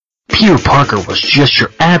Peter Parker was just your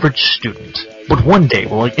average student, but one day,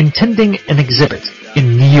 while attending an exhibit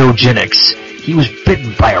in neogenics, he was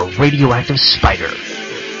bitten by a radioactive spider.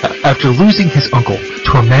 After losing his uncle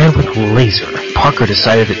to a man with a laser, Parker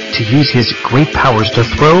decided to use his great powers to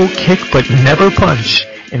throw, kick, but never punch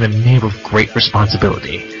in the name of great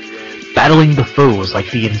responsibility. Battling the foes like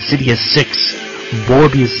the Insidious Six,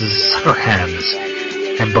 Morbius's Sucker Hands,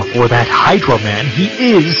 and before that Hydro Man, he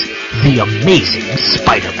is the Amazing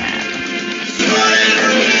Spider-Man.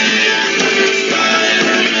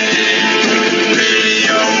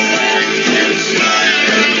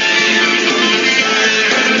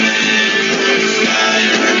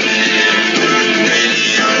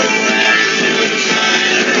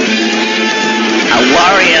 A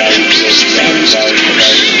warrior keeps his friends close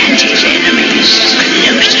and his enemies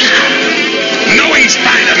closer. Knowing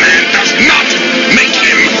Spider-Man does not make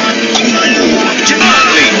him cool.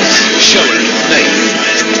 Please, show it faith.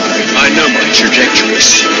 I know my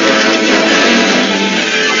trajectories.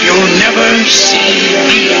 You'll never see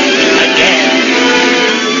me again.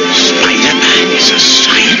 Spider-Man is a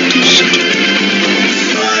scientist.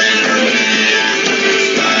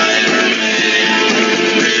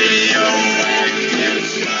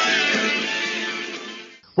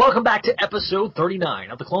 Welcome back to episode 39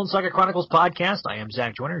 of the Clone Saga Chronicles podcast. I am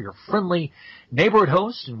Zach Joyner, your friendly neighborhood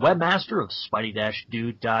host and webmaster of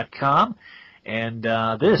Spidey-Dude.com. And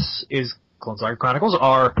this is Clone Saga Chronicles,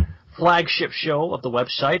 our flagship show of the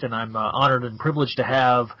website, and I'm honored and privileged to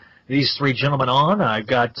have these three gentlemen on. I've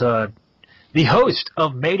got the host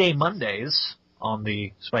of Mayday Mondays on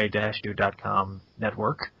the Spidey-Dude.com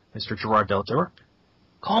network, Mr. Gerard Deltour.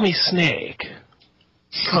 Call me Snake.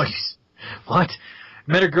 What?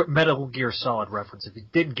 Metal Gear Solid reference, if you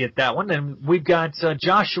didn't get that one. And we've got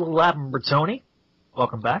Joshua Labambertoni.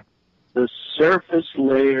 Welcome back. The surface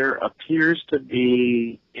layer appears to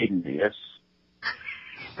be igneous.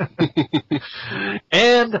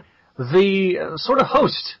 And the sort of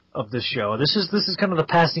host of this show. This is kind of the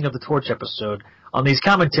passing of the torch episode. On these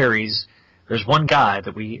commentaries, there's one guy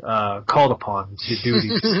that we called upon to do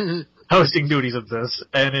these hosting duties of this,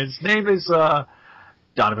 and his name is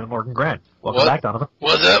Donovan Morgan Grant. Welcome back, Donovan.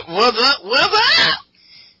 What's up?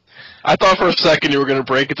 I thought for a second you were going to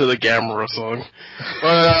break into the Gamera song.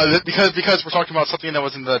 Because we're talking about something that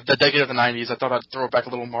was in the decade of the 90s, I thought I'd throw back a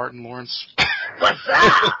little Martin Lawrence. What's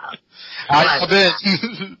up? I bet.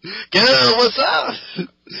 Yeah, what's up?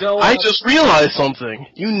 So, I just realized something.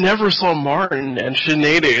 You never saw Martin and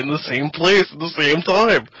Sinead in the same place at the same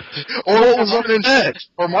time.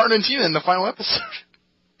 Or Martin and Tina in the final episode.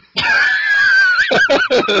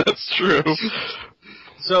 That's true.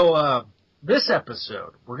 So, this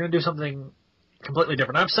episode, we're going to do something completely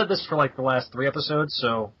different. I've said this for like the last 3 episodes,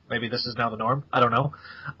 so maybe this is now the norm. I don't know.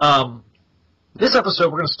 This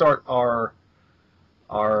episode, we're going to start our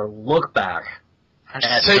look back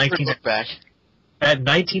at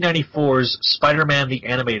 1994's Spider-Man the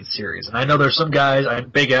Animated Series. And I know there's some guys,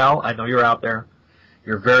 Big Al, I know you're out there.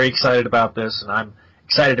 You're very excited about this, and I'm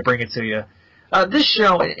excited to bring it to you. This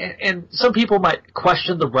show, and some people might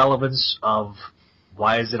question the relevance of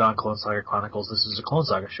why is it on Clone Saga Chronicles? This is a Clone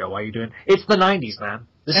Saga show. Why are you doing? It's the 90s, man.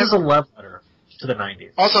 This is a love letter to the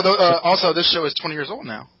 90s. Also, this show is 20 years old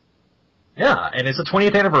now. Yeah, and it's the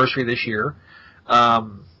 20th anniversary this year.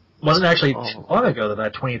 Wasn't actually too long ago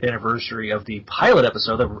that 20th anniversary of the pilot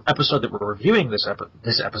episode, the episode that we're reviewing this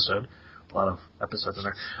episode. A lot of episodes in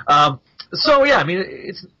there. So yeah, I mean,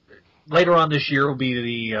 it's later on this year will be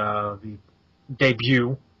the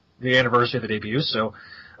debut, the anniversary of the debut. So,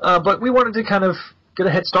 but we wanted to kind of get a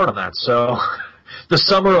head start on that. So, the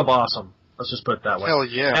summer of awesome. Let's just put it that way. Hell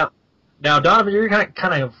yeah. Now Donovan, you're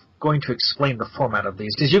kind of going to explain the format of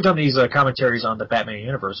these because you've done these commentaries on the Batman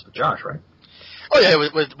universe with Josh, right? Oh yeah,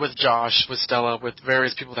 with Josh, with Stella, with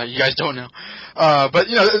various people that you guys don't know. But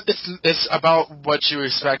you know, it's about what you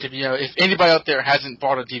expect. If anybody out there hasn't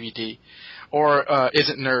bought a DVD, or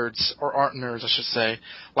isn't nerds, or aren't nerds, I should say,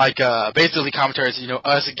 like basically commentaries,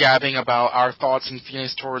 us gabbing about our thoughts and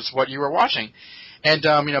feelings towards what you were watching. And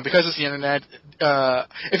because it's the internet,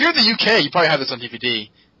 if you're in the UK, you probably have this on DVD.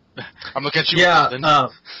 I'm looking at you. Yeah,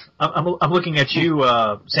 I'm looking at you,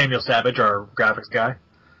 Samuel Savage, our graphics guy.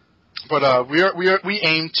 But we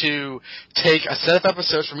aim to take a set of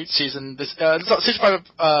episodes from each season. This 65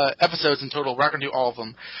 episodes in total. We're not going to do all of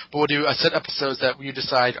them, but we'll do a set of episodes that we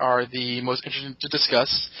decide are the most interesting to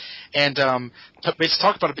discuss, and basically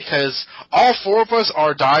talk about it because all 4 of us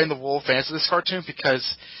are die-in-the-wool fans of this cartoon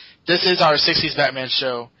because this is our 60s Batman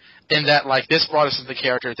show, in that, like, this brought us into the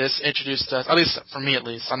character, this introduced us, at least for me at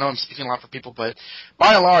least, I know I'm speaking a lot for people, but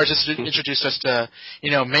by and large, this introduced us to,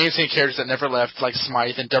 mainstream characters that never left, like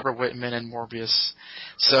Smythe and Deborah Whitman and Morbius.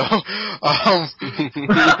 So,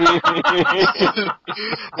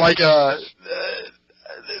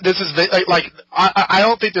 this is, I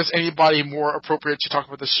don't think there's anybody more appropriate to talk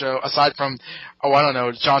about this show, aside from,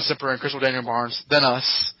 John Simper and Crystal Daniel Barnes, than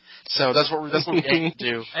us. So that's what we aim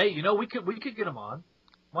to do. Hey, we could get him on.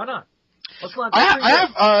 Why not? I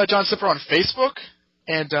have John Simper on Facebook,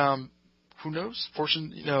 and who knows?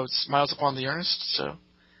 Fortune, smiles upon the earnest. So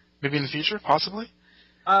maybe in the future, possibly.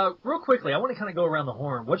 Real quickly, I want to kind of go around the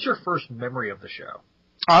horn. What's your first memory of the show?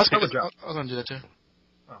 Oh, that's good. I was going to do that too.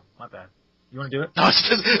 Oh, my bad. You want to do it? No,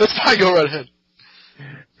 let's probably go right ahead.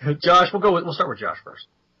 Josh, we'll start with Josh first.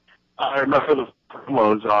 I remember the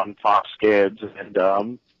promos on Fox Kids, and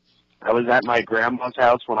I was at my grandma's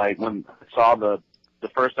house when I saw the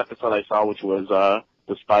first episode I saw, which was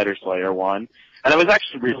the Spider Slayer one. And I was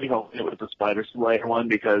actually really hoping it was the Spider Slayer one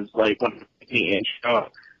because, like, when the intro,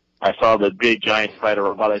 I saw the big giant spider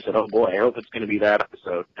robot. I said, "Oh boy, I hope it's going to be that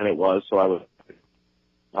episode," and it was. So I was,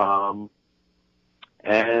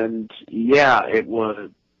 and yeah, it was.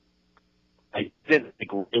 I didn't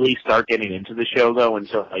really start getting into the show though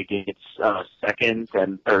until like its second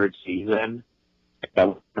and third season. That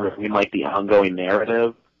was really like the ongoing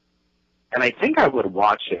narrative, and I think I would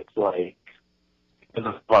watch it like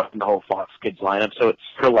because of the whole Fox Kids lineup. So it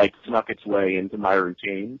sort of like snuck its way into my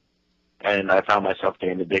routine, and I found myself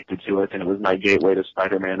getting addicted to it, and it was my gateway to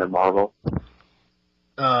Spider-Man and Marvel.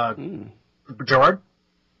 Gerard?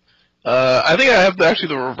 I think I have actually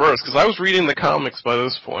the reverse because I was reading the comics by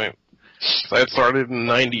this point. So I had started in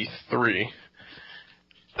 '93.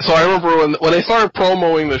 So I remember when they started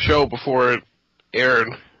promoting the show before it aired,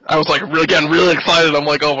 I was like really excited. I'm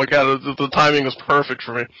like, oh my god, the timing was perfect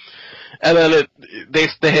for me. And then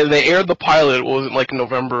they aired the pilot. It was like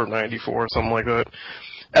November of '94 or something like that.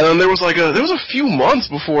 And then there was a few months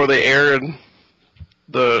before they aired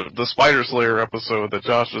the Spider Slayer episode that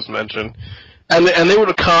Josh just mentioned, and they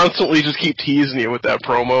would constantly just keep teasing you with that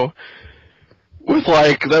promo. With,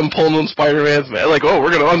 like, them pulling on Spider-Man's man, like, oh, we're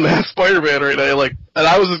gonna unmask Spider-Man right now, like, and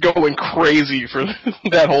I was just going crazy for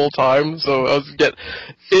that whole time, so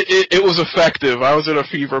it was effective. I was in a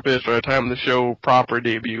fever pitch by the time the show proper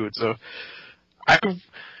debuted, so I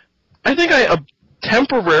think I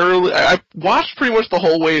temporarily, I watched pretty much the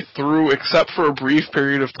whole way through, except for a brief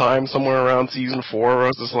period of time somewhere around season 4, where I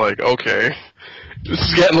was just like, okay, this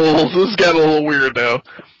is getting a little weird now.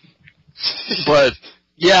 But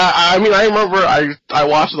yeah, I mean, I remember I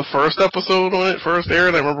watched the first episode when it first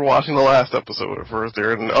aired. I remember watching the last episode when it first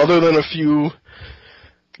aired, and other than a few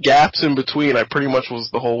gaps in between, I pretty much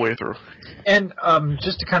was the whole way through. And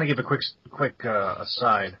just to kind of give a quick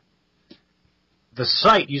aside, the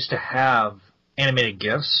site used to have animated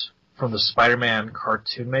GIFs from the Spider-Man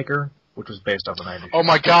cartoon maker, which was based off the 90s. Oh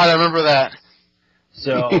my god, I remember that.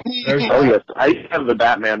 So there's oh yes, I have the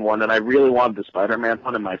Batman one, and I really wanted the Spider-Man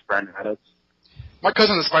one, and my friend had it. My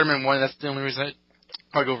cousin had the Spider-Man one, that's the only reason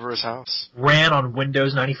I go over his house. Ran on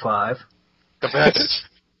Windows 95. The best.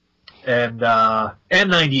 And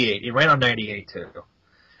 98. It ran on 98 too.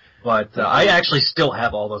 But I actually still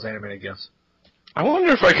have all those animated GIFs. I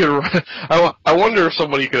wonder if I could. I wonder if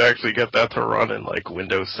somebody could actually get that to run in like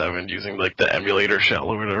Windows 7 using like the emulator shell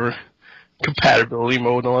or whatever, compatibility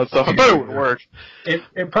mode and all that stuff. I bet it would work. It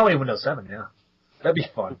probably in Windows 7, yeah. That'd be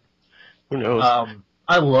fun. Who knows?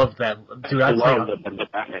 I love that, dude. I love the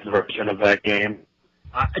Batman version of that game.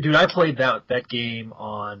 I played that game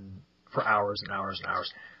for hours and hours and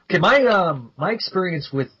hours. Okay, my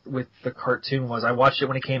experience with the cartoon was I watched it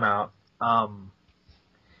when it came out,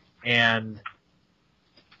 and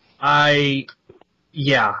I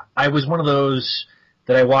was one of those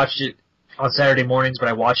that I watched it on Saturday mornings, but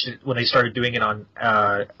I watched it when they started doing it on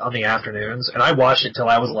the afternoons, and I watched it till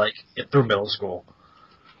I was like through middle school.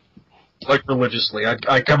 Like religiously,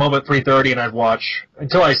 I'd come home at 3:30 and I'd watch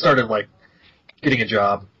until I started like getting a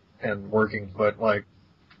job and working. But like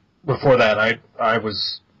before that, I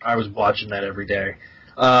was watching that every day.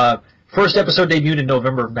 First episode debuted in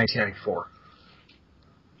November of 1994.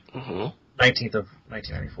 19th of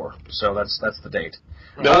 1994. So that's the date.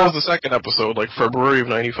 That was the second episode, like February of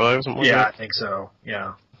 '95, something like that. Yeah, I think so.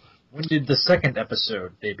 Yeah. When did the second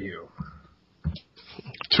episode debut?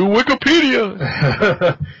 To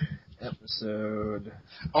Wikipedia. Episode.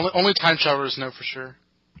 Only time travelers know for sure.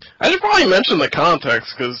 I should probably mention the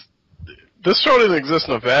context, because this show didn't exist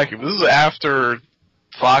in a vacuum. This is after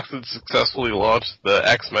Fox had successfully launched the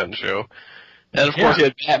X-Men show. And of course you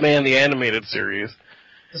had Batman the Animated Series.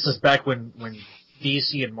 This is back when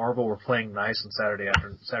DC and Marvel were playing nice on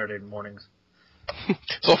Saturday mornings.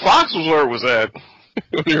 So Fox was where it was at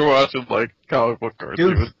when you were watching like comic book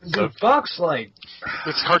cartoons. Dude, Fox like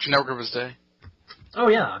It's Cartoon Network of his day. Oh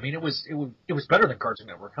yeah, I mean it was better than Cartoon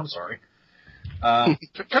Network. I'm sorry. Cartoon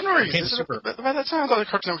Network existed, by that time I thought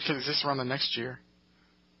Cartoon Network existed around the next year.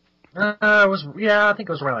 I think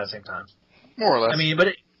it was around that same time. More or less. I mean,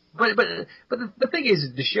 but the thing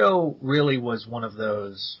is, the show really was one of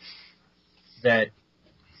those that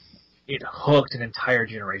it hooked an entire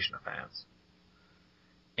generation of fans,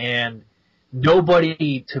 and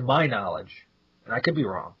nobody, to my knowledge, and I could be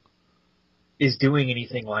wrong, is doing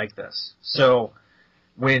anything like this. So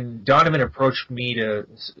when Donovan approached me to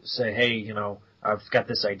say, hey, you know, I've got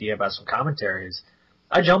this idea about some commentaries,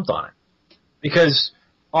 I jumped on it because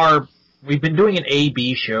we've been doing an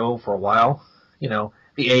A-B show for a while. You know,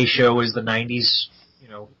 the A show is the 90s, you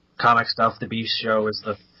know, comic stuff. The B show is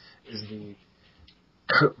the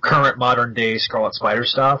current modern day Scarlet Spider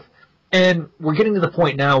stuff. And we're getting to the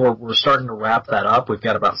point now where we're starting to wrap that up. We've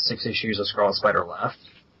got about 6 issues of Scarlet Spider left.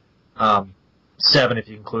 7 if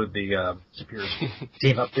you include the Superior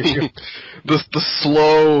team up issue. The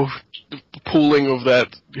slow pooling of that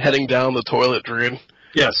heading down the toilet drain.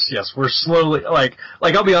 Yes, we're slowly like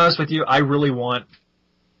I'll be honest with you, I really want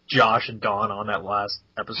Josh and Dawn on that last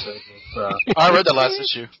episode. I read the last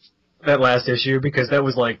issue. That last issue because that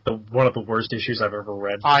was like one of the worst issues I've ever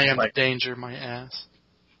read. I am the danger, my ass.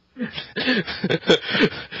 Let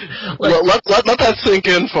that sink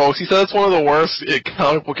in, folks. He said it's one of the worst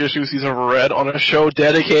comic book issues he's ever read on a show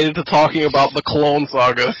dedicated to talking about the Clone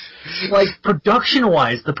Saga. Like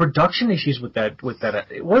production-wise, the production issues with that,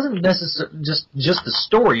 it wasn't necessarily just the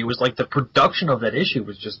story. It was like the production of that issue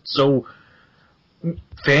was just so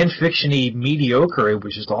fan fiction-y mediocre. It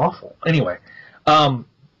was just awful. Anyway,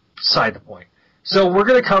 beside the point. So we're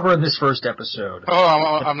going to cover in this first episode. Oh,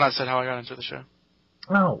 I'm not saying how I got into the show.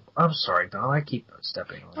 Oh, I'm sorry, Don. I keep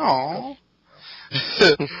stepping on. Aww.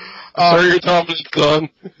 Sorry, your Thomas, son.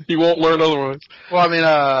 He won't learn otherwise. Well, I mean,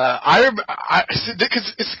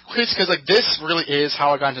 because it's crazy because like this really is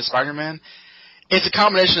how I got into Spider-Man. It's a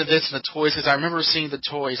combination of this and the toys because I remember seeing the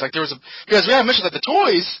toys. Like because we had mentioned that the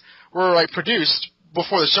toys were like produced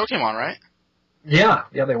before the show came on, right? Yeah,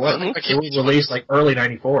 they were. They were released like early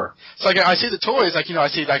 '94. So like I see the toys, like I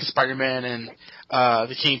see like Spider-Man and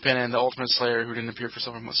the Kingpin and the Ultimate Slayer who didn't appear for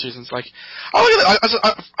several seasons. Like, I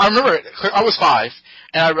remember it. I was 5,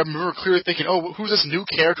 and I remember clearly thinking, oh, who's this new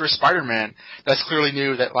character, Spider-Man? That's clearly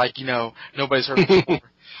new that like nobody's heard of before.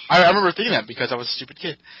 I remember thinking that because I was a stupid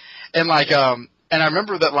kid, and like and I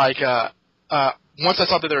remember that like once I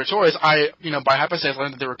saw that there were toys, I, by happenstance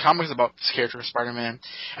learned that there were comics about this character of Spider-Man,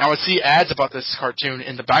 and I would see ads about this cartoon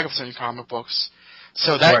in the back of some comic books.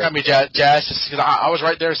 So that got me jazzed, just because I was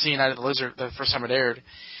right there seeing Night of the Lizard the first time it aired,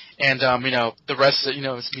 and the rest,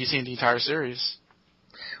 it's me seeing the entire series.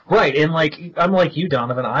 Right, and like I'm like you,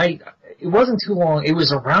 Donovan. It wasn't too long. It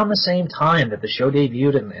was around the same time that the show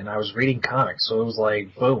debuted, and I was reading comics, so it was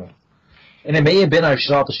like boom. And it may have been I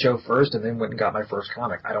saw the show first and then went and got my first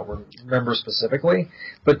comic. I don't remember specifically,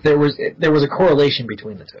 but there was a correlation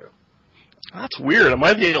between the two. That's weird. Am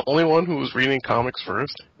I the only one who was reading comics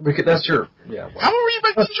first? Because that's true. Yeah. Well. How old were you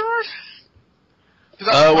back then, George?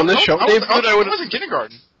 When this show debuted, I was in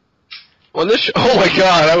kindergarten. Oh my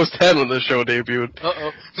god, I was 10 when this show debuted.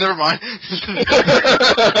 Never mind.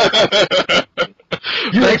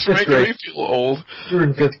 Thanks for making me feel old. You were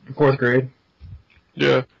in 4th grade.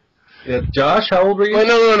 Yeah. Yeah, Josh, how old were you? Oh,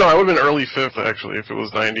 no, I would have been early 5th, actually, if it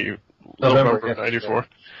was November of 94.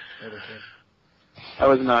 I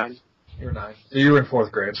was 9. You were 9. So you were in 4th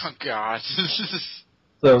grade. Oh, God.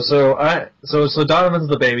 So Donovan's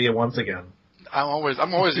the baby once again. I'm always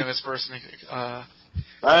the youngest person.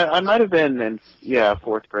 I might have been in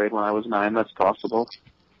 4th grade when I was 9. That's possible.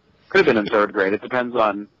 Could have been in 3rd grade. It depends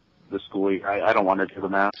on the school year. I don't want to do the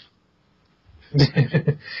math.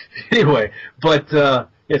 Anyway, but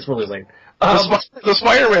it's really late. The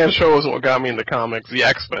Spider-Man show was what got me into comics. The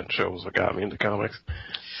X-Men show was what got me into comics.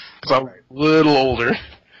 Because I'm a little older.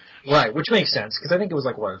 Right, which makes sense, because I think it was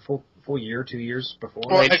like, what, a full year, 2 years before?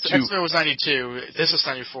 Well, X-Men was 92. This was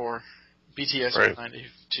 94. BTS was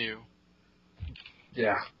 92.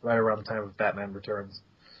 Yeah, right around the time of Batman Returns.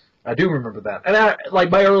 I do remember that. And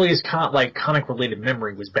my earliest comic-related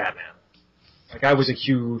memory was Batman. Like, I was a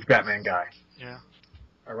huge Batman guy. Yeah.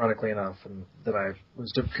 Ironically enough, and that I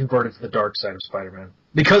was converted to the dark side of Spider-Man.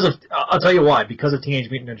 I'll tell you why, because of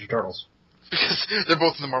Teenage Mutant Ninja Turtles. Because they're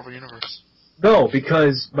both in the Marvel Universe. No,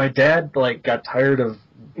 because my dad, got tired of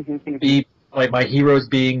my heroes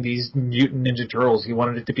being these mutant Ninja Turtles. He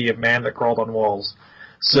wanted it to be a man that crawled on walls.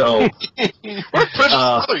 So, what precious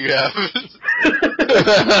father you have?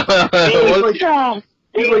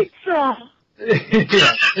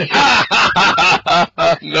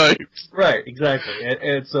 Nice. Right, exactly.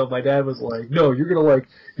 And so my dad was like, "No, you're gonna like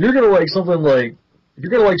something like, if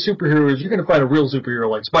you're gonna like superheroes, you're gonna find a real superhero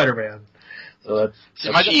like Spider-Man." So that's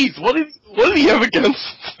Jeez, what did he have against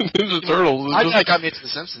Ninja Turtles? My dad got me into The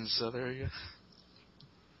Simpsons, so there you go.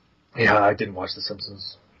 Yeah, I didn't watch The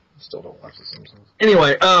Simpsons. Still don't watch The Simpsons. Anyway,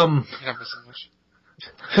 You're not missing much.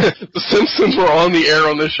 The Simpsons were on the air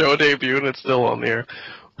on this show debut, and it's still on the air.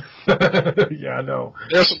 yeah, I know.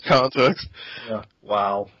 There's some context. Yeah.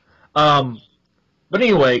 Wow. But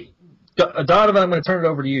anyway, Donovan, I'm going to turn it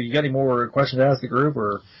over to you. You got any more questions to ask the group,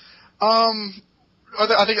 or?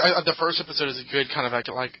 I think the first episode is a good kind of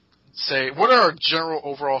like say, what are our general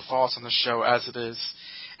overall thoughts on the show as it is?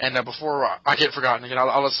 And before I get forgotten again,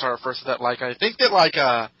 I'll just start first with that. Like, I think that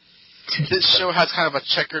this show has kind of a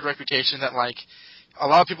checkered reputation that like a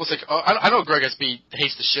lot of people say, oh, I know Greg SB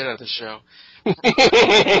hates the shit out of this show.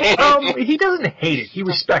 He doesn't hate it. He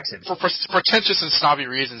respects it. For pretentious and snobby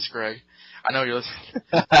reasons, Greg. I know you're listening.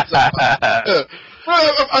 I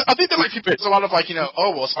think that like people, there's a lot of like,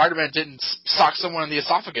 oh well, Spider-Man didn't sock someone in the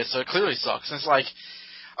esophagus, so it clearly sucks. And it's like,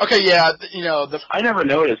 okay, yeah, I never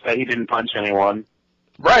noticed that he didn't punch anyone.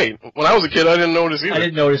 Right. When I was a kid, I didn't notice either. I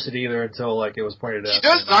didn't notice it either until like it was pointed out. He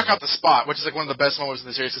does knock out the spot, which is like one of the best moments in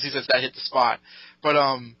the series because he says that hit the spot. But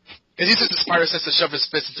because he says the spider says to shove his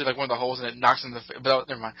fist into like one of the holes and it knocks him in the face. But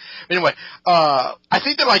never mind. But anyway, I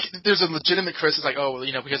think that like there's a legitimate criticism, like oh well,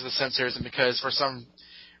 because of the censors and because for some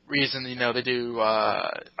reason they do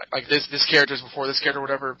like this character's before this character or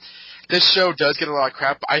whatever. This show does get a lot of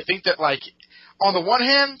crap. But I think that like on the one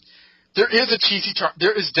hand, there is a cheesy charm.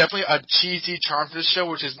 There is definitely a cheesy charm to this show,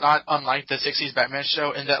 which is not unlike the '60s Batman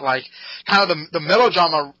show, in that like kind of the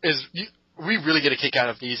melodrama is we really get a kick out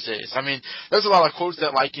of these days. I mean, there's a lot of quotes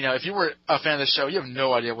that like if you were a fan of the show, you have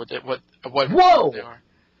no idea what Whoa! they are.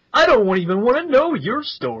 I don't even want to know your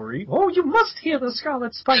story. Oh, you must hear the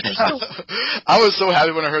Scarlet Spider story. I was so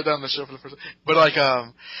happy when I heard that on the show for the first time. But like,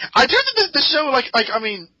 I do think the show I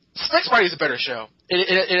mean, Spike Spidey is a better show.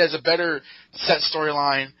 It has a better set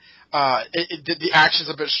storyline. The action's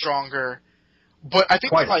a bit stronger, but I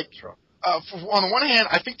think on the one hand,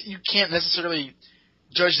 I think that you can't necessarily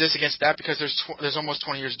judge this against that because there's almost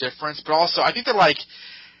 20 years difference. But also, I think that like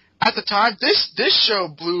at the time, this show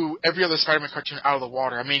blew every other Spider-Man cartoon out of the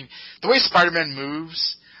water. I mean, the way Spider-Man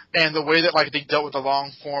moves and the way that like they dealt with the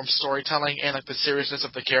long form storytelling and like the seriousness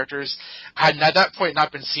of the characters had at that point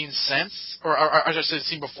not been seen since, or I should say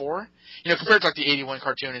seen before. Compared to like the '81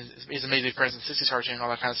 cartoon, is Amazing Friends and '60s cartoon and all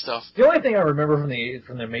that kind of stuff. The only thing I remember from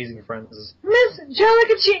the Amazing Friends is Miss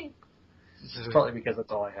Jellicoe. It's probably because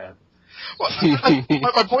that's all I had. Well,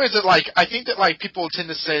 my point is that like I think that like people tend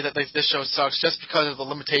to say that this show sucks just because of the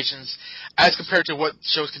limitations as compared to what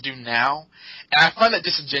shows can do now, and I find that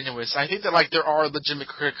disingenuous. I think that like there are legitimate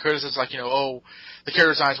criticisms like oh the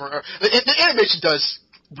character designs weren't the animation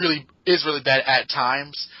is really bad at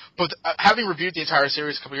times. But having reviewed the entire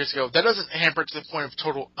series a couple years ago, that doesn't hamper it to the point of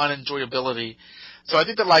total unenjoyability. So I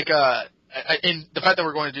think that like in the fact that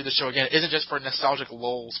we're going to do the show again isn't just for nostalgic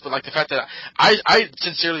lulz, but like the fact that I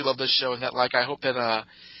sincerely love this show and that like I hope that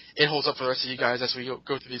it holds up for the rest of you guys as we go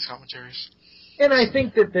through these commentaries. And I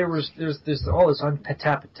think that there's all this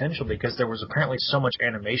untapped potential because there was apparently so much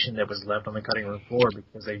animation that was left on the cutting room floor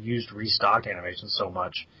because they used restocked animation so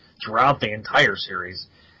much throughout the entire series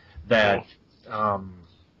that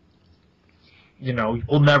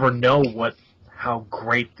we'll never know how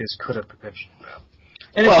great this could have potentially been.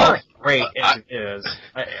 And it's not great as it is.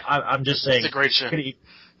 I'm just saying it's a great show.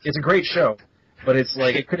 It's a great show, but it's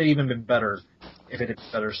like it could have even been better if it had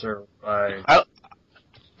been better served by.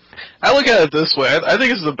 I look at it this way. I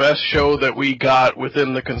think it's the best show that we got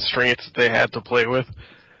within the constraints that they had to play with,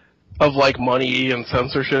 of like money and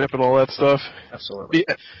censorship and all that stuff. Absolutely.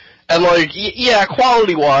 And like, yeah,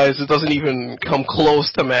 quality-wise, it doesn't even come close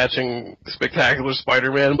to matching Spectacular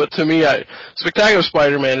Spider-Man. But to me, Spectacular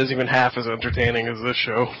Spider-Man isn't even half as entertaining as this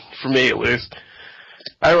show, for me at least.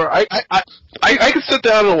 I could sit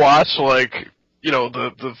down and watch like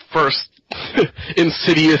the first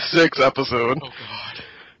Insidious 6 episode. Oh God.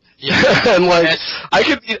 Yeah. And like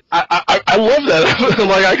I love that.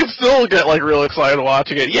 Like I could still get like real excited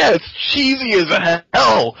watching it. Yeah, it's cheesy as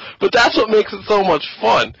hell, but that's what makes it so much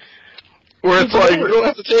fun. Where it's like, you don't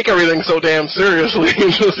have to take everything so damn seriously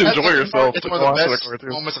and just enjoy yourself. It's one of the best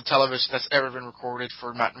moments of television that's ever been recorded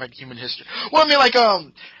for human history. Well, I mean, like,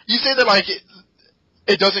 you say that, like,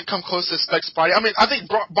 it doesn't come close to Spec Spidey. I mean, I think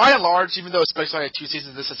by and large, even though Spec Spidey had 2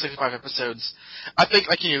 seasons, this is 65 episodes. I think,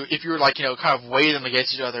 like, if you were, like, kind of weighing them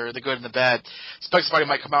against each other, the good and the bad, Spec Spidey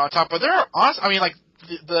might come out on top. But there are honestly, I mean, like,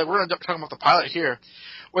 we're going to talk about the pilot here,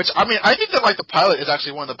 which, I mean, I think that, like, the pilot is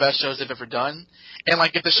actually one of the best shows they've ever done. And,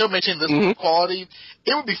 like, if the show maintained this quality,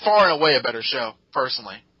 it would be far and away a better show,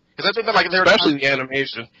 personally. Because I think that, like, especially the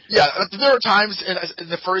animation. Yeah, there were times in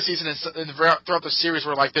the first season and throughout the series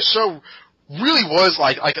where, like, the show really was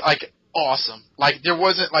like awesome. Like, there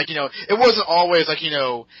wasn't, like, it wasn't always like,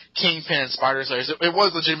 Kingpin and Spider Slayers. It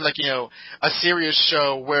was legitimately, like, a serious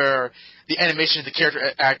show where the animation and the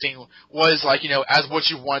character acting was, like, as what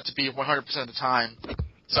you want it to be 100% of the time.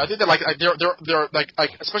 So I think that, like, there like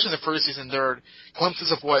especially in the first season, there are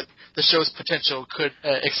glimpses of what the show's potential could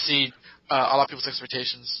exceed a lot of people's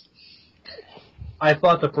expectations. I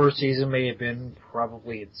thought the first season may have been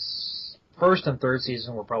probably its first and third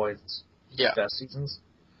season were probably its best seasons.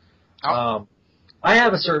 I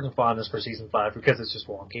have a certain fondness for season 5 because it's just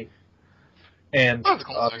wonky, and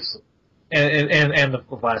obviously, and the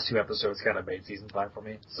last 2 episodes kind of made season 5 for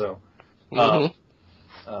me. So,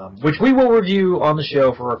 which we will review on the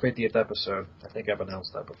show for our 50th episode. I think I've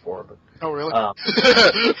announced that before, but really?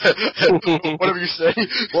 Whatever you say.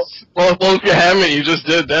 Well, if you haven't, you just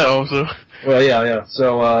did now. So. Well, yeah.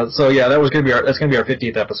 So yeah, that's gonna be our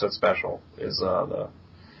 50th episode special. Is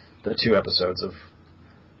the 2 episodes of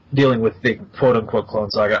dealing with the quote unquote Clone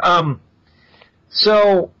Saga.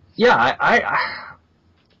 So yeah,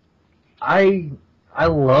 I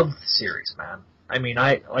love the series, man. I mean,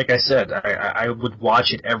 like I said, I would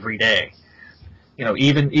watch it every day.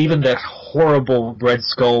 Even that horrible Red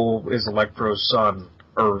Skull is Electro's son,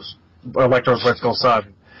 or Electro's Red Skull's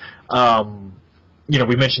son.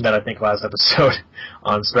 We mentioned that, I think, last episode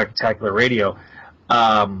on Spectacular Radio.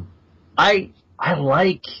 I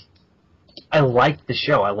like the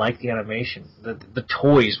show. I like the animation. The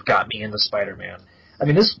toys got me into Spider-Man. I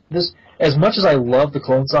mean, this as much as I love the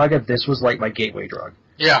Clone Saga, this was like my gateway drug.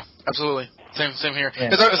 Yeah, absolutely. Same here.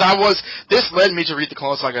 Because this led me to read the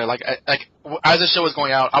Clone Saga. Like as the show was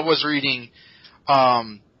going out, I was reading,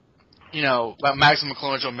 Maximum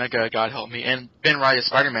Clone Omega, God help me, and Ben Riley's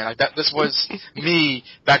Spider-Man. Like that, this was me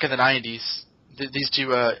back in the 90s. These 2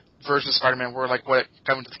 versions of Spider-Man were like what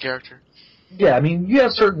got into the character. Yeah, I mean, you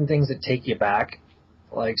have certain things that take you back,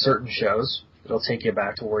 like certain shows. It'll take you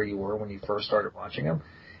back to where you were when you first started watching them,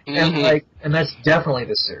 and that's definitely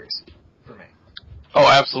this series for me. Oh,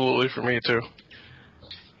 absolutely, for me too.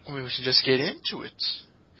 We should just get into it.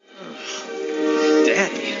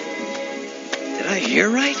 Daddy, did I hear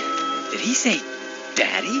right? Did he say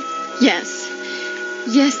Daddy?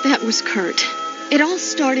 Yes, that was Kurt. It all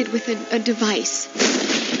started with a device.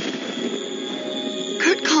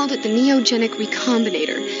 Kurt called it the Neogenic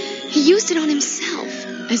Recombinator. He used it on himself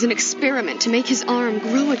as an experiment to make his arm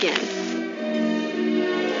grow again.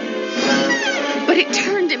 But it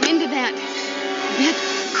turned him into that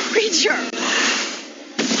creature.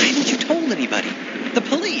 Why haven't you told anybody? The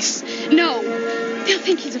police? No, they'll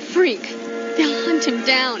think he's a freak. They'll hunt him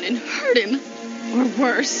down and hurt him. Or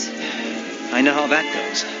worse. I know how that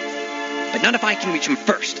goes. But not if I can reach him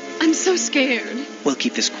first. I'm so scared. We'll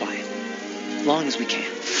keep this quiet. As long as we can.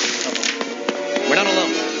 Uh-oh. We're not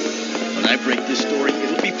alone. When I break this story,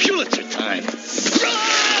 it'll be Pulitzer time.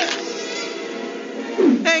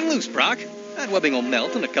 Hang loose, Brock. That webbing will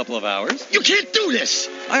melt in a couple of hours. You can't do this!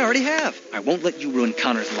 I already have. I won't let you ruin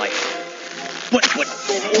Connor's life. What?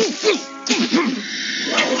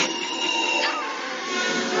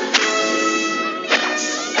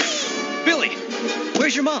 Billy,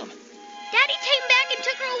 where's your mom? Daddy came back and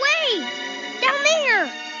took her away. Down there.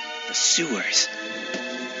 The sewers.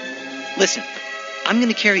 Listen, I'm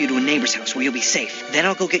going to carry you to a neighbor's house where you'll be safe. Then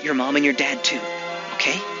I'll go get your mom and your dad, too.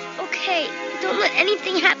 Okay? Okay. Don't let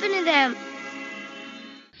anything happen to them.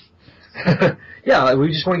 Yeah, we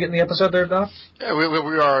just want to get in the episode there, Doc? Yeah,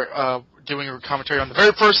 we are doing a commentary on the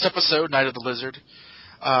very first episode, Night of the Lizard.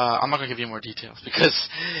 I'm not going to give you more details because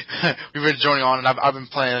we've been joining on, and I've been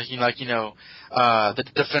playing, the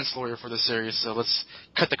defense lawyer for the series. So let's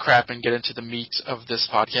cut the crap and get into the meat of this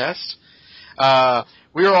podcast.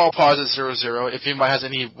 We are all paused at 00. If anybody has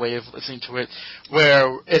any way of listening to it,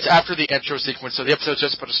 where it's after the intro sequence, so the episode's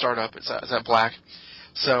just about to start up. It's at black.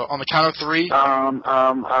 So on the count of 3. Well,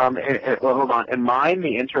 hold on. In mine,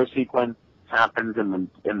 the intro sequence happens in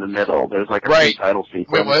the middle. There's like a pre-title sequence.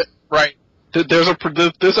 Wait, what? Right.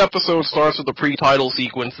 This episode starts with the pre-title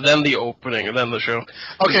sequence, then the opening, and then the show.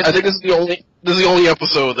 Okay, I think this is the only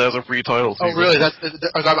episode that has a pre-title sequence. Oh, really?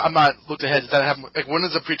 I'm not looked ahead. Does that happen? Like, when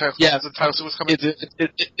is the pre-title? Yeah, the title sequence coming?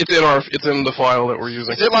 It's in the file that we're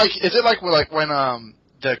using. Is it like when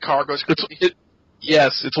the car goes crazy?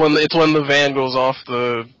 Yes, it's when the van goes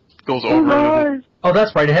over. Oh,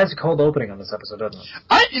 that's right. It has a cold opening on this episode, doesn't it?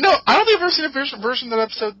 I don't think I've ever seen a version of that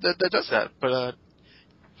episode that does that, but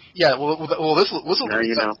yeah. Well, this will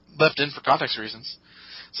be left in for context reasons.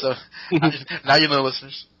 So now you know,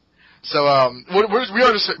 listeners. So we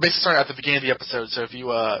are just basically starting at the beginning of the episode. So if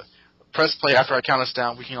you press play after I count us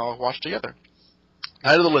down, we can all watch together.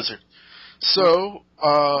 Night of the Lizard. So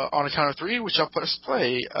on a count of 3, we shall press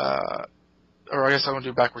play. Or I guess I'm going to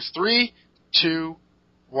do it backwards. 3, 2,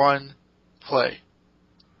 1, play.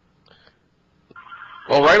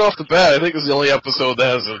 Well, right off the bat, I think it's the only episode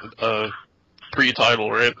that has a pre-title,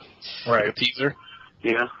 right? Right. Like a teaser.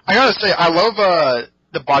 Yeah. I gotta say, I love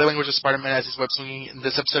the body language of Spider-Man as he's web swinging in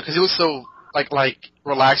this episode because he looks so like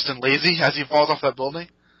relaxed and lazy as he falls off that building.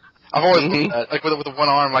 I've always loved that, like with the one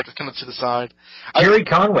arm like kind of to the side. Jerry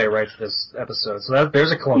Conway writes this episode, so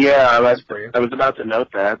there's a clump. Yeah, I was about to note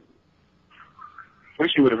that.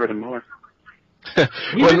 Wish you would have written more.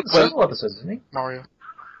 He wrote several episodes, didn't he? Mario.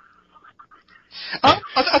 I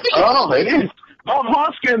think it is. Bob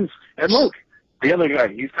Hoskins! And look, the other guy,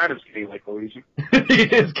 he's kind of skinny like Luigi. He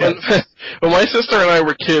is kind of. When my sister and I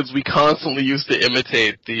were kids, we constantly used to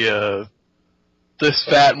imitate this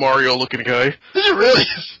fat Mario-looking guy. Did you really?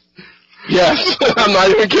 Yes, I'm not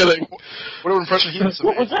even kidding. What an impression he was.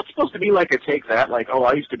 Was that supposed to be like a take that? Like, oh,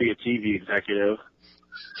 I used to be a TV executive.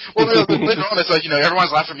 Well, later on, it's like,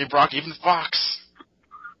 everyone's laughing at me, Brock, even Fox.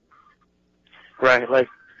 Right, like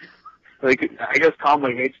I guess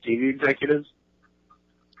Conway hates TV executives.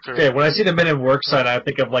 Okay, when I see the Men at Work sign, I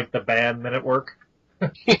think of like the band Men at Work. Well,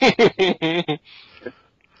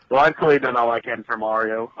 I've clearly done all I can for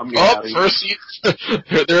Mario. I'm getting out of here.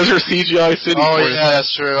 There's her CGI city. Oh yeah,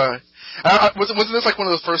 that's true. Wasn't this like one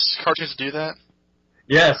of the first cartoons to do that?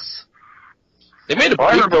 Yes. They made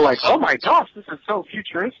I remember oh my gosh, this is so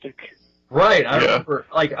futuristic. Right, I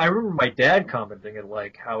remember my dad commenting at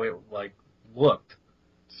how it looked.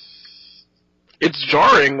 It's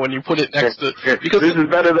jarring when you put it next to because this is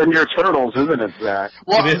better than your Turtles, isn't it, Zach?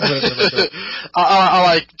 Well, I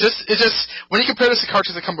like it's just when you compare this to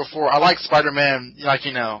cartoons that come before. I like Spider-Man. It's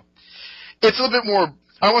a little bit more.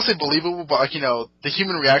 I don't want to say believable, but the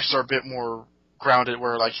human reactions are a bit more grounded.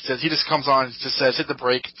 Where he just comes on and just says hit the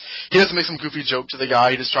brake. He doesn't make some goofy joke to the guy.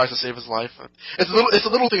 He just tries to save his life. It's the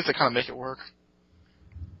little things that kind of make it work.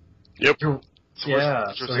 Yep. Yeah.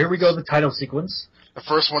 So here we go. The title sequence. The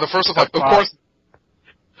first one. Of course.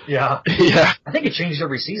 Yeah. Yeah. I think it changed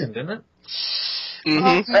every season, didn't it?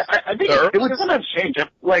 Mm-hmm. I think it was going to change.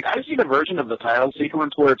 I've seen a version of the title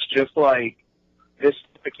sequence where it's just this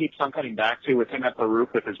that keeps on cutting back to with him at the roof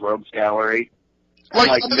with his rogues gallery.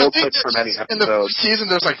 No clips from any episode. In the first season,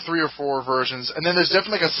 there's 3 or 4 versions, and then there's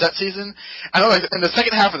definitely a set season. I know, in the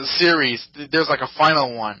second half of the series, there's a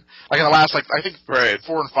final one. In the last, I think, 4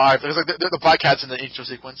 and 5, there's the Black Cat's in the intro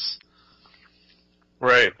sequence.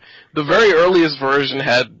 Right. The very earliest version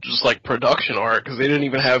had just production art because they didn't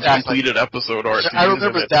even have completed episode art. I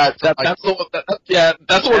remember that. That's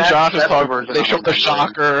the one Josh is talking about. They showed the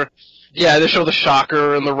shocker. Yeah, they show the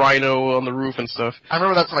shocker and the rhino on the roof and stuff. I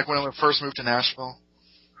remember that from when we first moved to Nashville.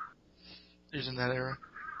 Using that era.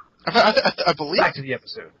 I believe. Back to the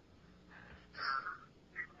episode.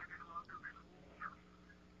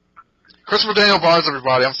 Christopher Daniel Barnes,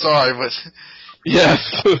 everybody. I'm sorry, but. Yes.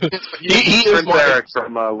 he is Eric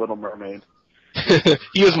from Little Mermaid.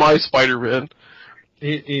 He is my Spider-Man.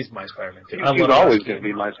 He's my Spider-Man, too. He's always going to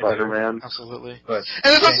be my Spider-Man. Absolutely. But,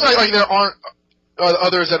 and it's not like there aren't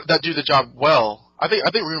others that do the job well. I think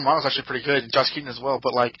Reno Martin's actually pretty good, and Josh Keaton as well,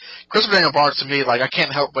 but Christopher Daniel Barnes, to me, I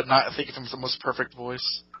can't help but not think of him as the most perfect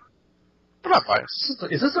voice. But not biased.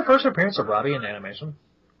 Is this the first appearance of Robbie in animation?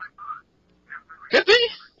 Could be.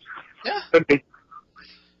 Yeah. Could be.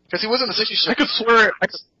 Because he was in the 60s show. I could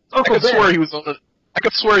swear he was on I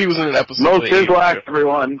could swear he was in an episode. No Sizzlack,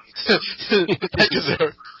 everyone. Thank you,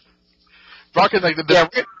 sir. Rocking the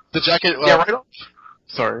jacket. Yeah, right on.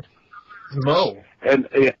 Sorry. Mo. And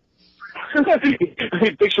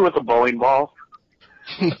picture with a bowling ball.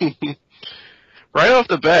 Right off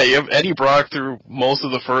the bat, you have Eddie Brock through most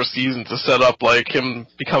of the first season to set up him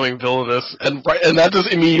becoming villainous, and that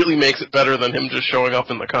just immediately makes it better than him just showing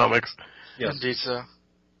up in the comics. Yes. Indeed, so.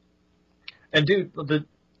 And dude, the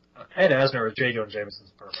Ed Asner as J. Jonah Jameson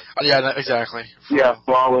is perfect. Yeah, exactly. Yeah,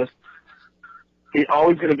 flawless. He's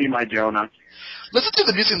always going to be my Jonah. Listen to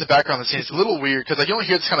the music in the background of the scene. It's a little weird, because you don't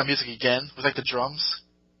hear this kind of music again, with the drums.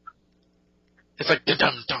 It's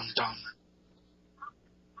dum dum dum.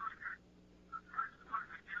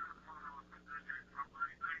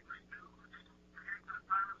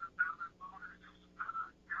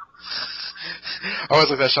 always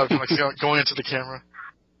like that shot of him like going into the camera.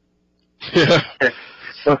 Yeah.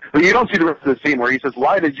 But you don't see the rest of the scene where he says,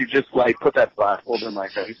 "Why did you just like put that blindfold in my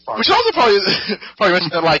face?" Which also probably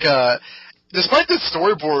mentioned that like despite the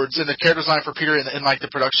storyboards and the character design for Peter in like the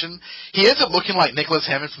production, he ends up looking like Nicholas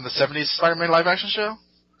Hammond from the '70s Spider-Man live-action show.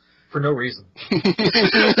 For no reason.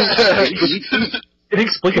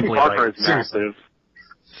 Inexplicably, Parker is seriously. massive.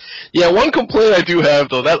 Yeah, one complaint I do have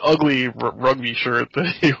though, that ugly rugby shirt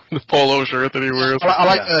the polo shirt that he wears. I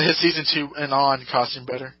like his season 2 and on costume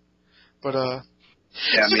better, but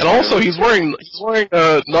Yeah, and also he's wearing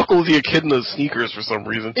Knuckles the Echidna sneakers for some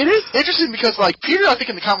reason. it is interesting because like Peter, I think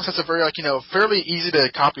in the comics has a very like fairly easy to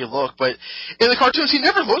copy look, but in the cartoons he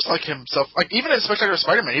never looks like himself. Like even in Spectacular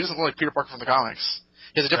Spider-Man, he doesn't look like Peter Parker from the comics.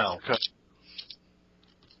 He has a different cut.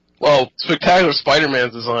 Well, Spectacular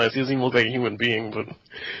Spider-Man's designs, he doesn't even look like a human being, but...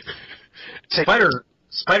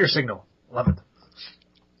 Spider Signal. Love it.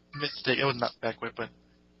 Mistake. It was not backward, but...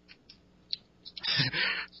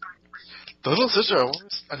 the little sister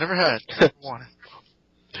I never had. Never wanted.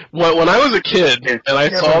 When I was a kid, and I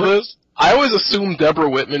saw this, I always assumed Deborah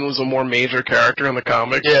Whitman was a more major character in the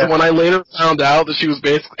comics. Yeah. And when I later found out that she was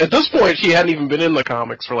basically... At this point, she hadn't even been in the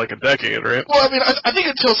comics for like a decade, right? Well, I mean, I think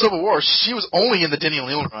until Civil War, she was only in the Denny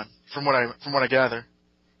O'Neil run, from what I gather.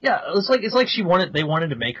 Yeah, it's like they wanted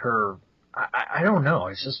to make her... I don't know,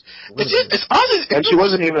 it's just... It's honestly... And she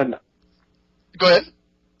wasn't even... Go ahead.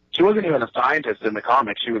 She wasn't even a scientist in the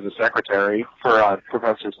comics. She was a secretary for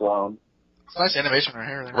Professor Sloan. It's nice animation in her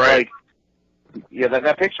hair there. Right. Like, yeah,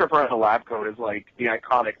 that picture of her in the lab coat is like the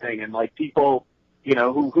iconic thing, and like people,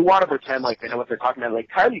 who want to pretend like they know what they're talking about, like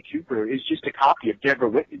Kylie Cooper is just a copy of Deborah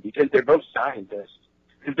Whitman because they're both scientists.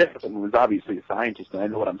 Because Deborah Whitman was obviously a scientist, and I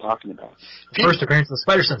know what I'm talking about. First appearance of the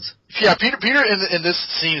Spider-Sense. Yeah, Peter in this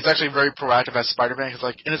scene is actually very proactive as Spider-Man, because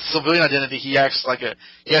like in his civilian identity he acts like a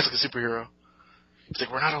superhero. He's like,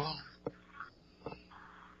 we're not alone.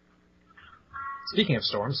 Speaking of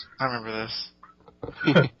storms. I remember this.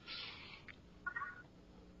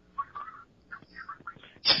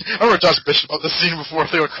 I remember Josh Bishop about this scene before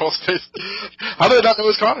they were crawl space. How did they not know it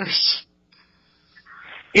was Connors?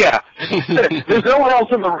 Yeah, there's no one else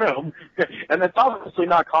in the room, and it's obviously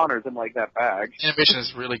not Connors in like that bag. Animation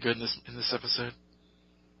is really good in this episode.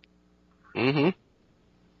 Mm-hmm.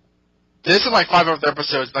 This is like 5 other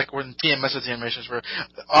episodes, like when TMS's animations were.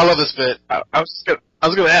 I love this bit. I was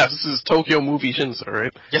gonna ask, this is Tokyo Movie Shinsa,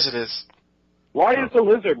 right? Yes, it is. Why is the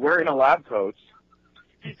lizard wearing a lab coat?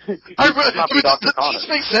 This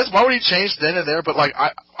makes sense. Why would he change then and there? But like,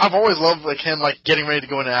 I've always loved like him like getting ready to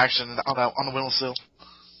go into action on the windowsill.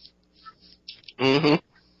 Mm-hmm.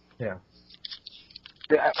 Yeah.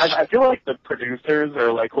 I feel like the producers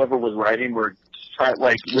or like whoever was writing were trying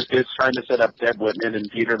to set up Deb Whitman and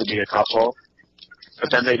Peter to be a couple.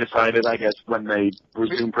 But then they decided, I guess, when they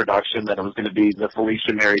resumed production that it was going to be the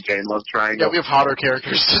Felicia Mary Jane love triangle. Yeah, we have hotter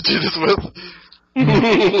characters to do this with.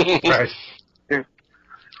 Right.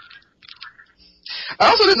 I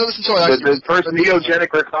also didn't know this until I actually... The first neogenic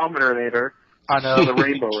recombinator. I know. The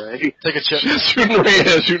rainbow ray. Take a chip.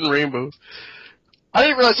 shooting rainbows. I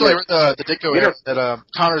didn't realize until I read the Ditko era that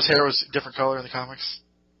Connor's hair was a different color in the comics.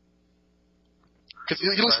 Because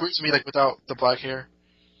he looks weird to me, like, without the black hair.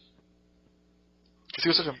 Because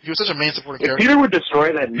he was such a main supporting character. If Peter would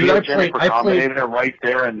destroy that neogenic recombinator right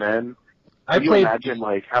there and then, can you imagine,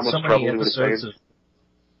 like, how much trouble he would have saved?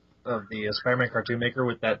 Of the Spider-Man cartoon maker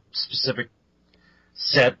with that specific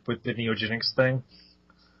set with the neogenics thing.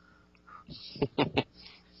 It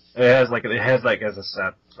has as a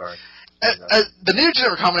set. Sorry. The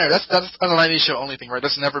neogenic recombinator, that's an 90s show only thing, right?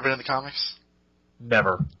 That's never been in the comics?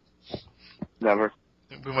 Never.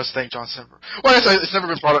 We must thank John Simper. Well, I guess it's never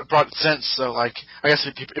been brought since, so like I guess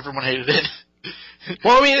everyone hated it.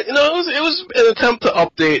 Well, I mean, it was an attempt to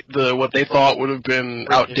update what they thought would have been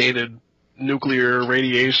outdated nuclear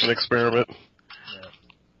radiation experiment. Yeah.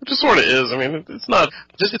 Which it sort of is. I mean,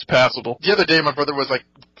 it's passable. The other day, my brother was like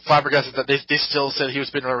flabbergasted that they still said he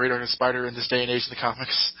was bitten by a radioactive spider in this day and age in the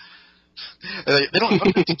comics. They don't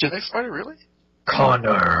know the genetic spider, really?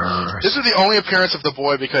 Connors. This is the only appearance of the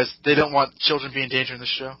boy because they don't want children being in danger in this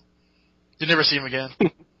show. You never see him again.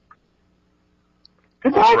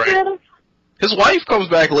 Right. His wife comes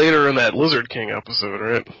back later in that Lizard King episode,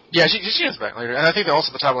 right? Yeah, she comes back later, and I think they're also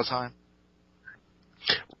at the top of the time.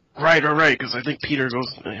 Right, because I think Peter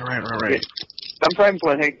goes... Right. Sometimes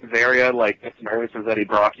when Hank Azaria, like, gets nervous as Eddie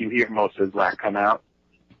Brock, you hear most of his laugh come out.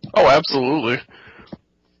 Oh, absolutely.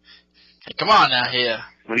 Hey, come on now, here.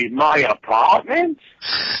 My apartment?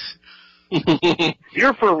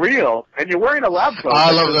 You're for real, and you're wearing a lab coat.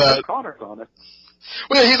 I love that. Connors on it.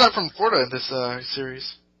 Well, yeah, he's not from Florida in this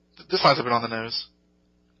series. This line's a bit on the nose.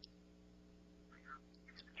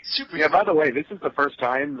 Super. Yeah, by the way, this is the first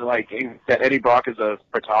time that Eddie Brock is a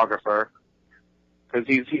photographer, because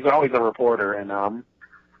he's always a reporter, and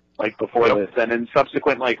before this, and in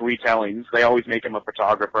subsequent retellings, they always make him a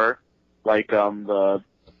photographer, the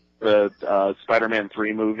Spider-Man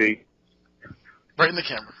 3 movie. Right in the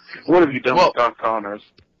camera. What have you done with Doc Connors?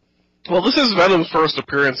 Well, this is Venom's first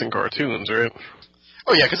appearance in cartoons, right?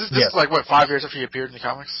 Oh yeah, because this is 5 years after he appeared in the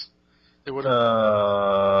comics. They would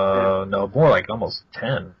no, more like almost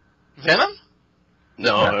 10. Venom?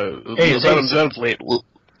 No, Venom's late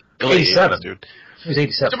 87. 80s, dude. He was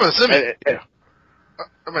 87.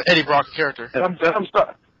 I'm an Eddie Brock character. And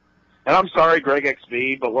I'm sorry, Greg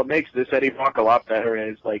XV, but what makes this Eddie Brock a lot better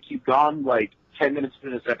is he's gone 10 minutes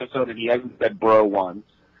into this episode and he hasn't said bro once.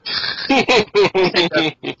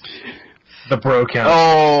 The bro count.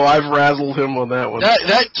 Oh, I've razzled him on that one.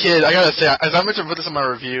 That kid, I gotta say, as I mentioned with this in my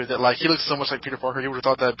review, that he looks so much like Peter Parker, you would have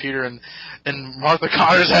thought that Peter and Martha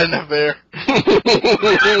Connors had an affair.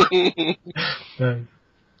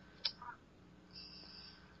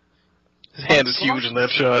 His hand is huge in that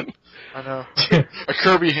shot. I know. A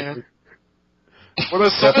Kirby hand. What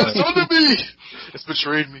has someone done to me? It's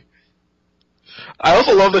betrayed me. I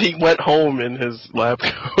also love that he went home in his lab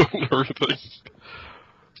coat and everything.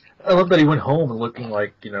 I love that he went home looking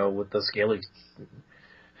with the scaly...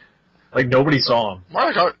 nobody saw him.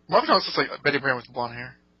 Martha Connors looks like Betty Brant with blonde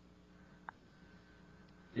hair.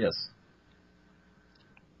 Yes.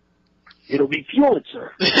 It'll be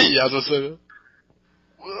Pulitzer. Yeah, I was going to say that.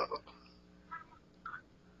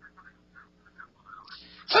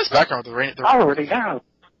 It's nice background with the rain. I already have.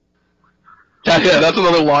 Yeah, that's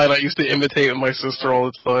another line I used to imitate with my sister all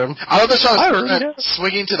the time. I love the shot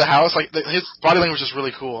swinging to the house. His body language is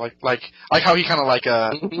really cool. Like how he kind of like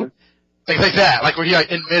that. Like where he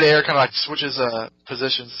in midair kind of switches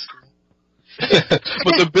positions.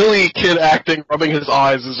 But the Billy kid acting, rubbing his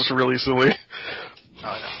eyes is just really silly. Oh,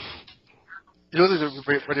 I know. He looks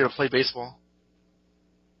like ready to play baseball.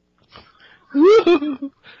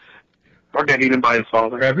 Or get eaten by his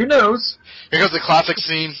father. Grab your nose. Here goes the classic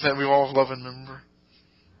scene that we all love and remember.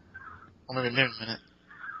 Or maybe a minute.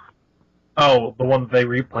 Oh, the one that they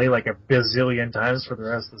replay a bazillion times for the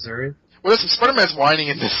rest of the series? Well, listen, Spider-Man's whining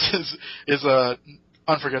in this is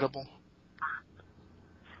unforgettable.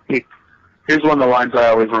 Here's one of the lines I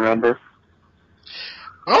always remember.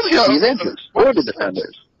 The Avengers, or the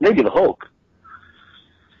Defenders, maybe the Hulk.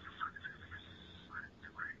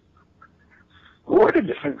 Or the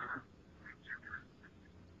Defenders.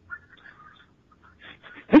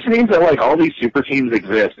 This means that all these super teams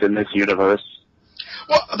exist in this universe.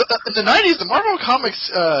 Well, in the 90s, the Marvel Comics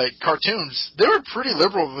cartoons, they were pretty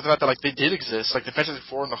liberal with the fact that they did exist, the Fantastic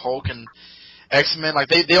Four and the Hulk and X-Men.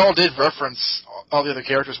 They all did reference all the other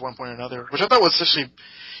characters at one point or another, which I thought was actually,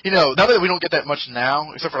 now that we don't get that much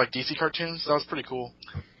now, except for DC cartoons, that was pretty cool.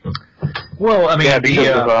 Well, I mean, yeah, because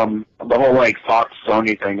of the whole Fox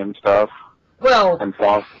Sony thing and stuff. Well, and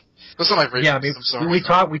Fox. That's not racist, yeah, I mean, I'm sorry. we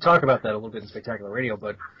talk about that a little bit in Spectacular Radio,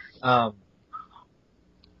 but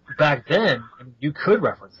back then you could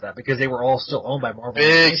reference that because they were all still owned by Marvel.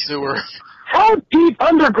 Big sewer. How deep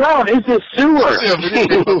underground is this sewer?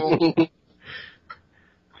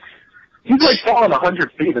 He's falling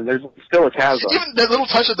 100 feet and there's still a chasm. Even that little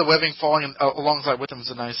touch of the webbing falling alongside with him is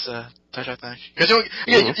a nice touch, I think. Because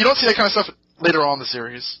you don't see that kind of stuff later on in the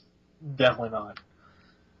series. Definitely not.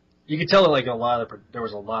 You could tell that there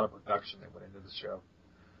was a lot of production that went into the show.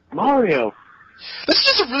 Mario. This is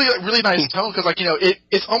just a really nice tone because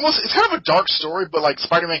it's kind of a dark story, but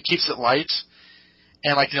Spider-Man keeps it light,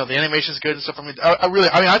 and the animation's good and stuff.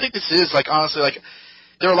 I think this is honestly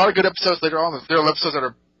there are a lot of good episodes later on. There are episodes that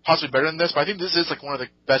are possibly better than this, but I think this is one of the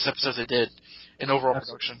best episodes they did in overall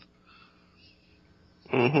production.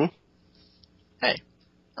 Mm-hmm. Hey,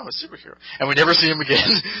 I'm a superhero, and we never see him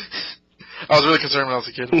again. I was really concerned when I was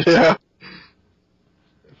a kid. Yeah.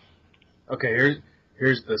 Okay,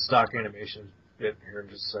 here's the stock animation bit here in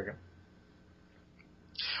just a second.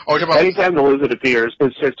 Oh, anytime the lizard appears,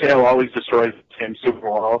 his tail always destroys him super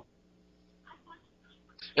well.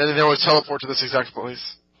 And then they always teleport to this exact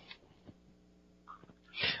place.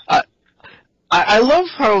 I love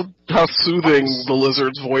how soothing the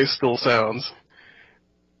lizard's voice still sounds.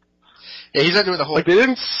 Yeah, he's not doing the whole they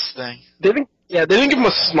didn't thing. They didn't give him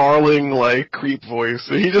a snarling creep voice.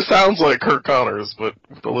 He just sounds like Kirk Connors, but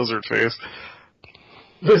with the lizard face.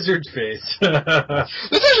 Lizard face. This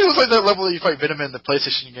actually looks like that level that you fight Venom in the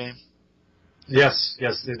PlayStation game. Yes,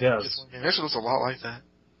 it does. It actually looks a lot like that.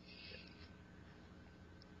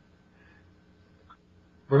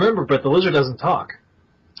 Remember, but the lizard doesn't talk.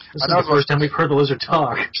 This is the first time we've heard the lizard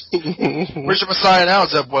talk. Where's your Messiah now,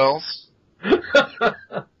 Zeb Wells?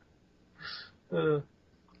 No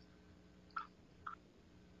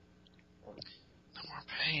more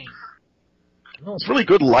pain. No, it's really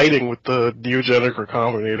good lighting with the Neogenic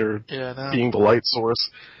Recombinator being the light source.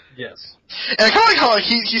 Yes. And I kind of like how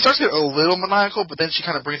he starts to get a little maniacal, but then she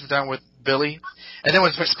kind of brings him down with Billy. And then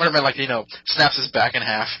when Spider-Man, snaps his back in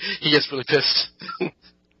half, he gets really pissed.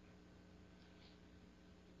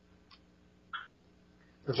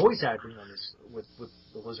 The voice acting on this with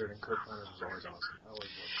the Lizard and Kurt Flanders is always awesome.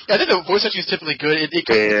 I think the voice acting is typically good. It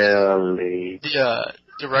Billy. The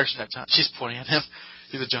direction at times. She's pointing at him.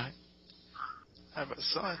 He's a giant. I have a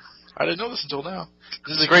son. I didn't know this until now.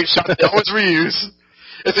 This is a great shot that they always reuse.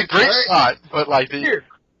 It's a great shot, but Here.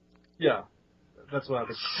 Yeah. That's what I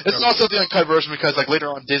think. It's also the uncut version because later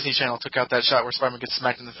on Disney Channel took out that shot where Spider-Man gets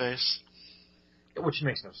smacked in the face. Which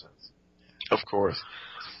makes no sense. Of course.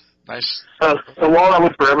 Nice. The wall that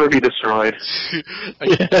would forever be destroyed.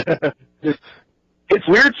 It's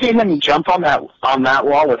weird seeing him jump on that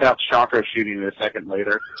wall without Shocker shooting it a second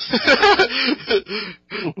later.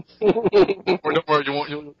 Don't worry,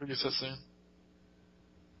 you'll use that soon.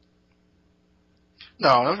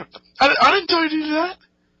 No, I didn't tell you to do that.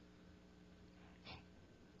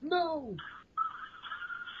 No.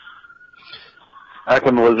 Back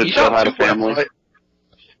when the Lizard still had a family.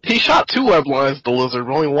 He shot 2 web lines at the Lizard,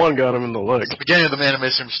 but only one got him in the leg. It's the beginning of the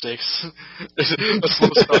animation mistakes. A slow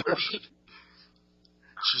start.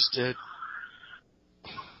 She's dead.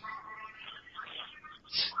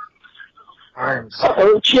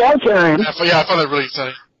 Uh-oh, chow time. Yeah, I found that really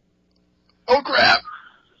exciting. Oh crap!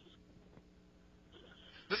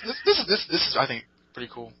 This is I think pretty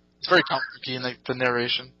cool. It's very complicated in the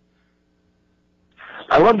narration.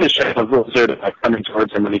 I love the shot of the Lizard coming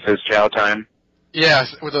towards him when he says chow time. Yeah,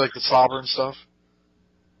 with the slobber and stuff.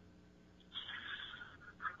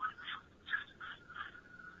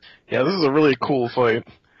 Yeah, this is a really cool fight.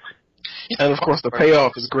 And of course the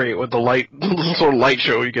payoff is great with the little sort of light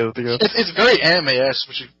show you get at the end. It's very anime-esque,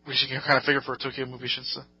 which you can kind of figure for a Tokyo movie,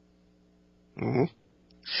 Shinsa. Mm-hmm.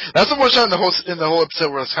 That's the one shot in the whole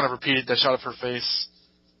episode where it's kind of repeated, that shot of her face.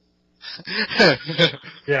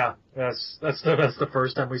 Yeah, that's the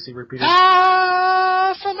first time we see repeated.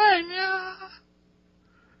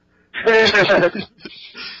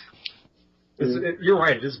 You're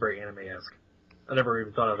right, it is very anime-esque. I never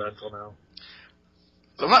even thought of that until now.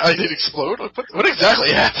 Did it explode? What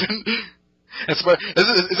exactly happened? Is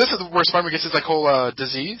this where Spider-Man gets his whole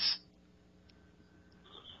disease?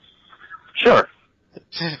 Sure.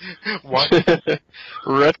 What?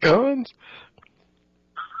 Retcons?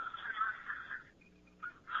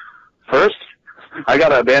 First, I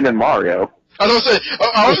gotta abandon Mario. I was going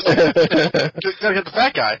to say, gotta get the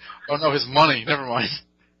fat guy. Oh no, his money. Never mind.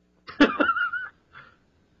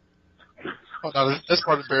 Oh no, this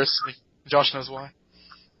part embarrasses me. Josh knows why.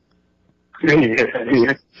 Yeah.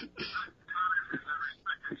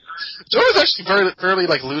 Joe is actually fairly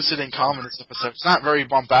lucid and calm in this episode. It's not very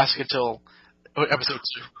bombastic until episode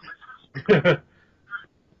 2.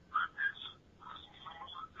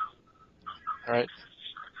 Alright.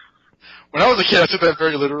 When I was a kid, I took that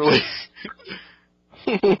very literally.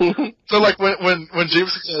 So when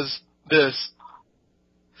Jameson says this,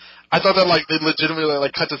 I thought that they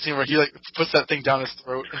legitimately cut the scene where he puts that thing down his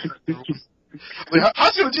throat.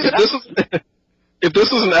 How's he gonna do that? If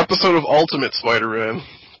this was an episode of Ultimate Spider-Man,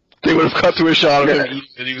 they would have cut to a shot of him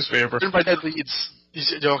eating the newspaper. Written by Ned Leeds.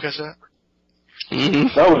 You don't catch that?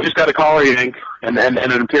 Mm-hmm. No, we just got a collar yank and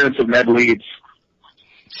an appearance of Ned Leeds.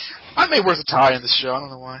 I may wear the tie in this show. I don't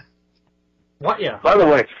know why. What? Yeah. By the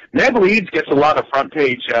way, Ned Leeds gets a lot of front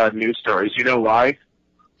page news stories. You know why?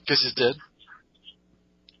 Because he's dead.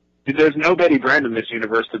 There's no Betty Brand in this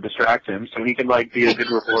universe to distract him, so he can be a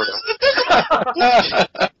good reporter.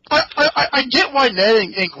 I get why Ned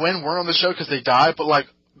and Gwen weren't on the show because they died, but I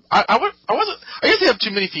guess they have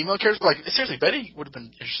too many female characters. But seriously, Betty would have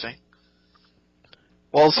been interesting.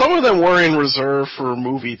 Well, some of them were in reserve for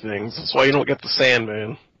movie things. That's why you don't get the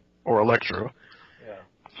Sandman or Electro.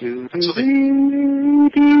 So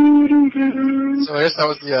I guess that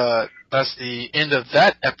was that's the end of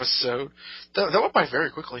that episode. That went by very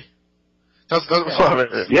quickly. That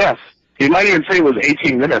was yes. You might even say it was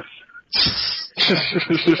 18 minutes.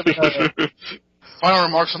 Final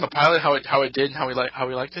remarks on the pilot, how it did, and how we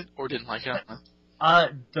liked it or didn't like it. I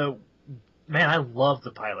love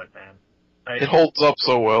the pilot, man. It holds up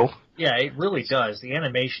so well. Yeah, it really does. The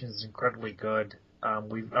animation is incredibly good.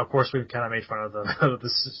 We've kind of made fun of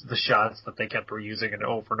the shots that they kept reusing and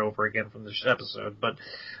over again from this episode. But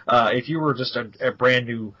if you were just a brand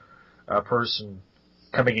new person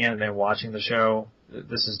coming in and watching the show,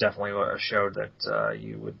 this is definitely a show that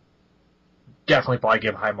you would definitely probably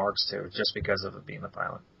give high marks to, just because of it being the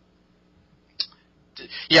pilot.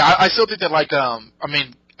 Yeah, I still think that, like,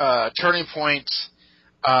 Turning Point,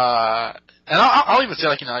 and I'll even say,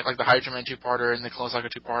 like, like the Hydra Man 2-parter and the Clone Saga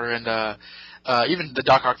 2-parter and even the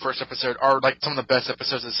Doc Ock first episode are, like, some of the best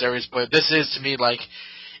episodes of the series. But this is, to me, like,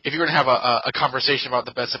 if you're going to have a conversation about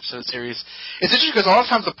the best episode of the series, it's interesting because a lot of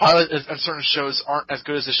times the pilot on certain shows aren't as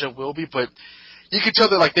good as the show will be, but you can tell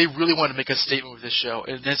that, like, they really wanted to make a statement with this show.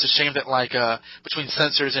 And it's a shame that, like, between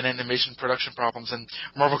censors and animation production problems and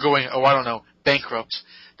Marvel going, bankrupt,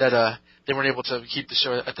 that they weren't able to keep the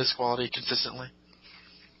show at this quality consistently.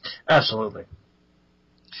 Absolutely.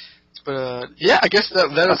 But, yeah, I guess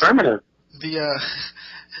that is Affirmative. the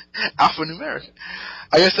alphanumeric.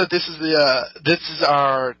 I guess that this is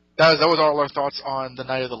our that was all our thoughts on the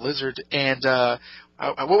Night of the Lizard, and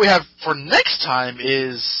what we have for next time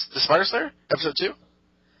is the Spider Slayer, episode 2.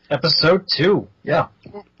 Episode 2, yeah.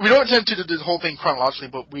 We don't intend to do the whole thing chronologically,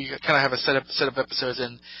 but we kind of have a set of episodes,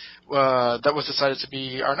 and that was decided to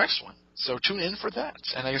be our next one. So tune in for that,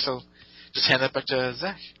 and I guess I'll just hand that back to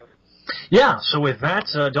Zach. Yeah, so with that,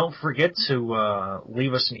 don't forget to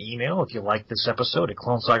leave us an email if you like this episode at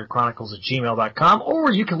clonesagachronicles@gmail.com,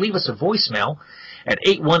 or you can leave us a voicemail at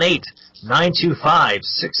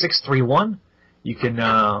 818-925-6631. You can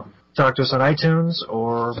talk to us on iTunes,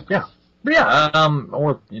 or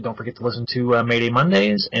or you don't forget to listen to Mayday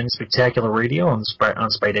Mondays and Spectacular Radio on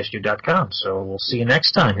spy-do.com. So we'll see you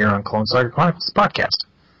next time here on Clone Saga Chronicles podcast.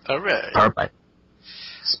 All right. Powered by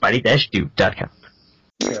spidey-do.com.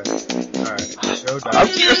 Okay. Alright. I'm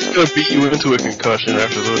just gonna beat you into a concussion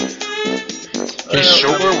after this. He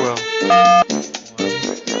sure will.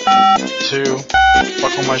 2.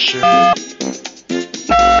 Buckle my shoe.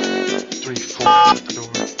 3, 4. Shut the door.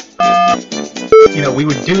 We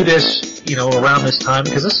would do this, around this time,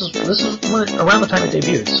 because this is around the time it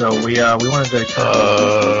debuted. So we wanted to.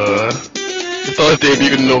 I thought it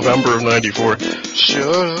debuted in November of '94. Shut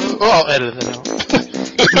up. Oh, I'll edit it out.